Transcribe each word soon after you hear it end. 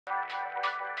Okey,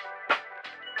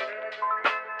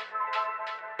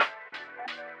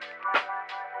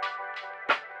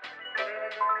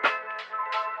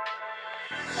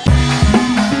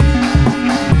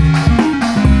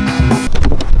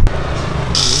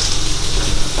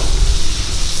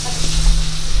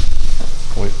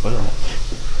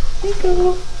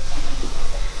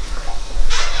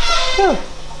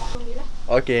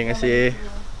 terima kasih.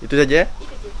 Itu saja?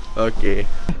 Okey.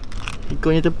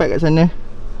 Ikonnya tepat kat sana.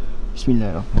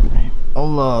 Bismillahirrahmanirrahim.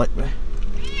 Allah Akbar.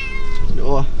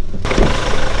 Doa.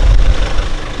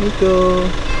 Niko.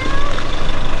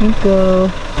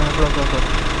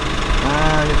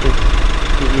 Pelan. Gitu.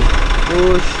 Sini.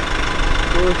 Push.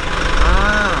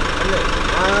 Balik.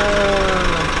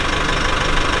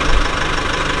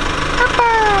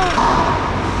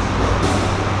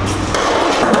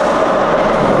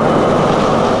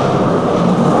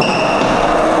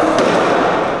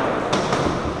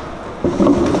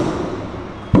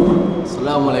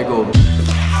 Assalamualaikum.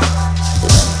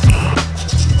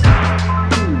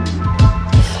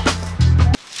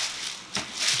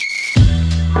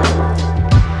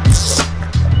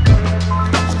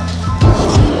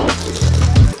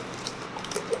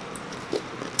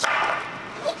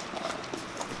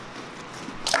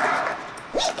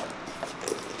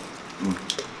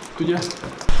 Itu je.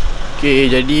 Okay,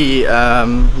 jadi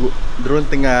drone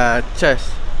tengah charge.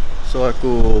 So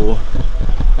aku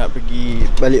nak pergi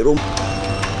balik rumah.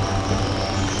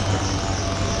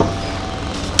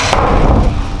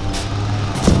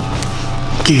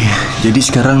 Okay, jadi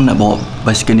sekarang nak bawa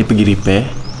basikal ni pergi repair.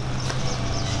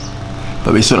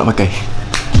 Sebab besok nak pakai.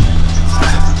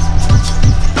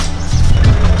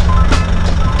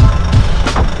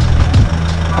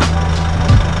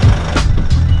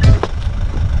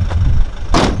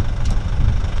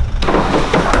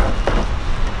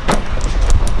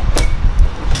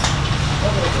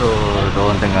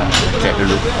 Diorang tengah check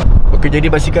dulu. Ok,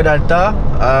 jadi basikal dah hantar.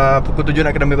 Pukul 7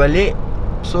 nak kena ambil balik.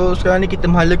 So sekarang ni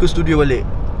kita menghala ke studio balik.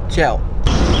 Ciao.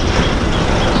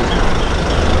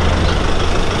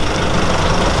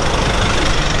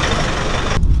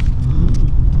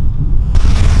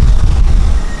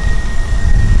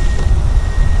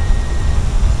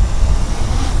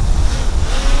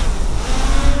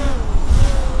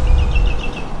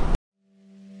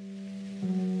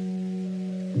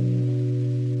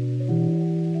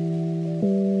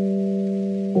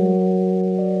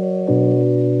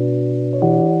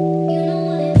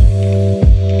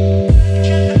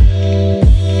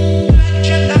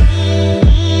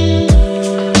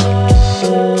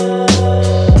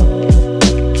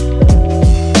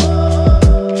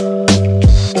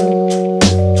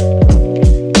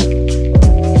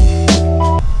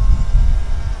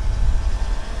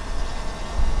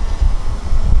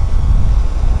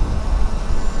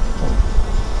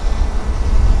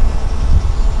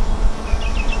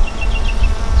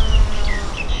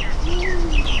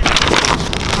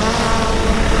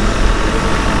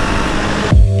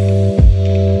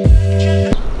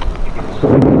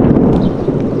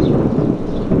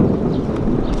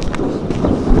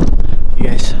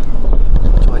 Yes,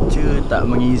 cuaca tak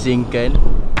mengizinkan.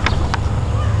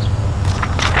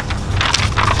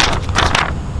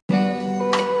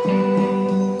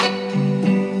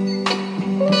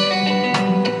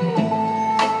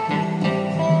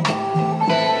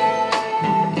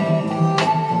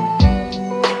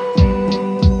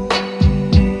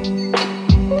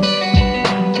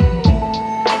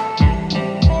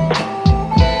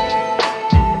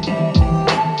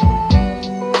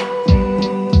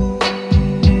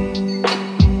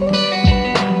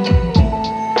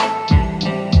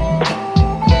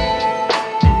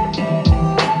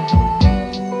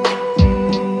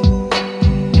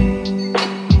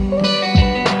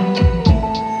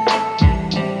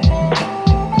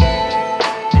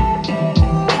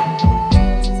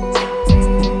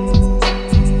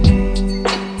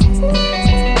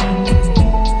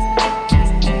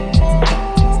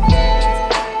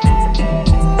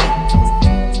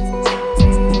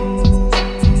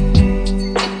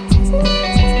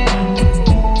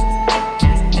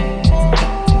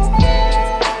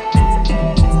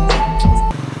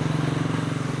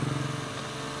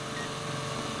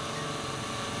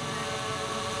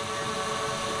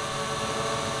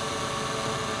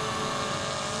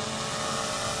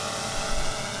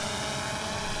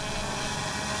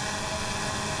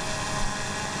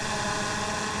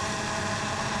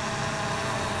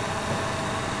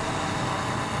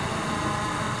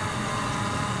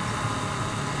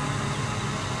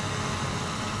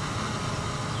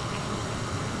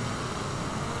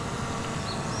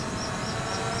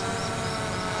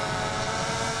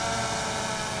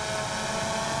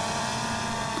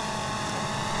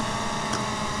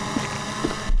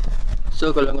 So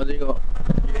kalau kau tengok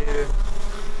dia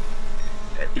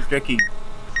active tracking.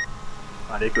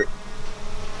 Dia ikut.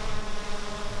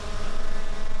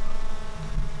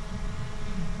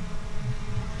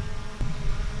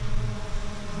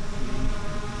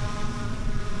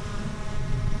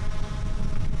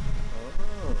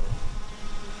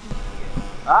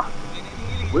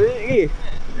 Boleh lagi?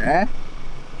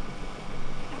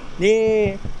 Ni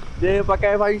dia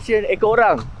pakai function ekor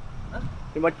orang.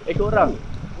 Dia macam ekor orang.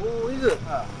 Oh, iya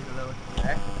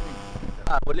ke?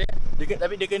 Boleh.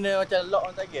 Tapi dia kena macam lock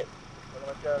on target. Kalau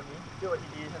macam ni, dia buat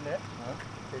di sana.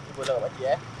 Saya cuba lah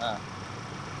pakcik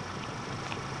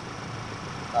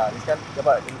ni kan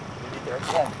dapat dia detect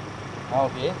kan.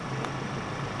 Okey.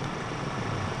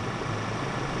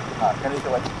 Sekarang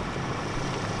dia pakcik.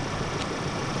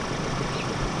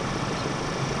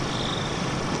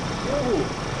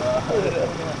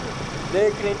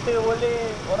 Dia kereta boleh,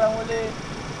 orang boleh.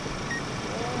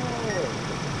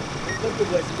 Kau tu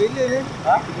buat surveillance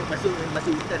Kita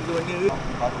masuk hutan ke mana ke?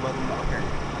 Baru-baru nak pakai.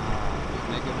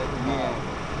 Belajar-belajar ni.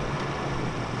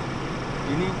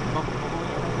 Ini Berapa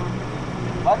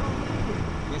baru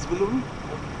yang sebelum ni?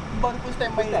 baru first time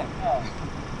main. Dia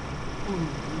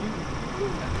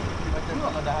macam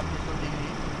kalau dah habis loading ni,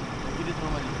 lagi dia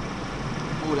turun balik.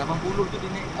 Oh, 80 tu dia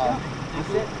naik. Dia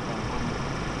set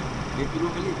Dia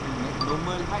turun balik.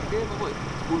 Normal height dia berapa?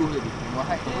 10 lagi. normal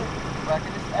height dia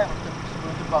kena set macam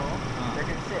sebelum terbang tu. Dia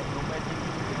akan set normal tinggi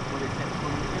dia boleh set 10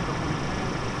 meter, 20 meter.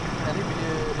 Nanti bila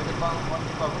dia terbang, orang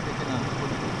terbang dia